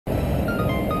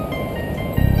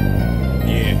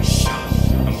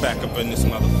back up in this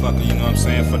motherfucker, you know what I'm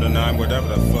saying? For the 9, whatever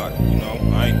the fuck, you know?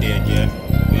 I ain't dead yet,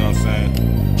 you know what I'm saying?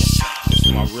 This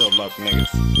is my real luck, niggas.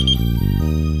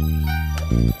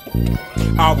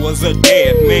 I was a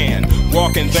dead man,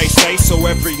 walking they say, so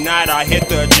every night I hit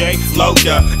the J, load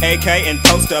the AK and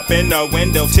post up in the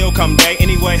window till come day.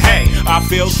 Anyway, hey, I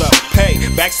feel the pay,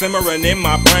 back simmering in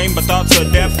my brain, but thoughts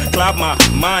of death cloud my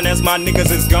mind as my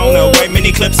niggas is gone away.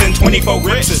 Many clips and 24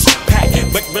 rips is packed,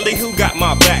 but really who got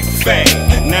my back? Fade.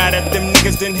 Now that them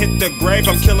niggas didn't hit the grave,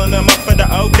 I'm killing them up for the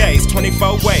old days.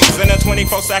 24 ways, and a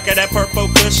 24 sack of that purple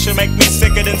kush should make me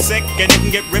sicker than sick, and it can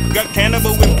get ripped gut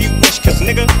cannibal if you wish, cause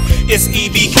nigga, it's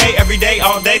EBK every day,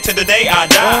 all day to the day I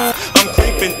die. I'm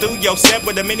creeping through your set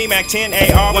with a mini Mac 10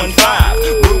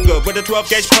 AR-15 Ruger with a 12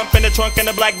 gauge pump in the trunk and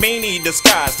a black beanie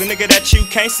disguise. The nigga that you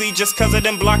can't see just cause of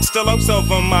them blocks still oaks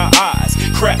over my eyes.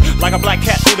 Crap, like a black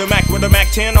cat through the Mac with a Mac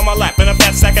 10 on my lap and a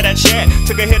fat sack of that shit.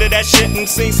 Took a hit of that shit and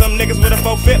seen some niggas with a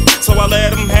 4/5, so I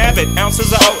let them have it.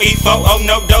 Ounces of OE4, oh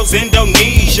no dose,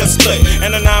 Indonesia split,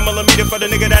 and a 9mm for the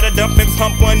nigga that'll dump and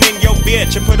pump one in your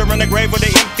bitch and put her in the grave with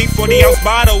an empty 40-ounce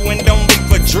bottle and don't leave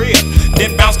for drip.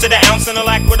 Then bounce to the ounce and a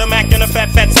lack with a Mac and a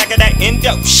fat sack of that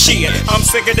Indo shit. I'm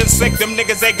sicker than sick, them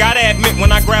niggas they gotta admit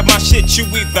when I grab my shit, you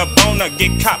either bone or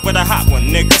get caught with a hot one,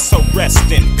 nigga, so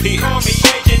rest in peace. Call me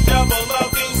Agent 00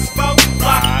 Deuce 4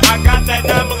 Block. I got that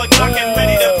 9mm Glock and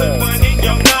ready to put one in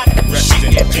your knot. Rest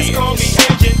in peace. Just call me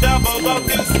Agent 00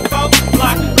 Deuce 4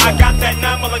 Block. I got that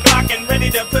 9mm Glock and ready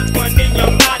to put one in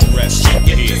your knot. Rest in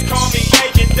peace. Just call me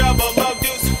Agent 00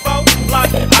 Deuce 4 Block.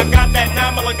 I got that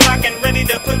 9mm Glock and ready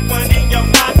to put one in your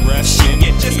knot. Rest in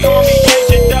peace. Just call me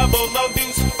Agent 00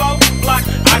 Deuce 4 Block.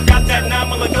 I got that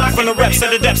 9mm Glock from the reps to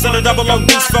the depths of the 00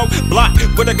 Deuce 4 Block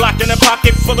with a Glock in a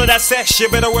pocket full of that sex. You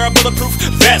better wear a bulletproof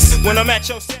vest when I'm at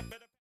your set.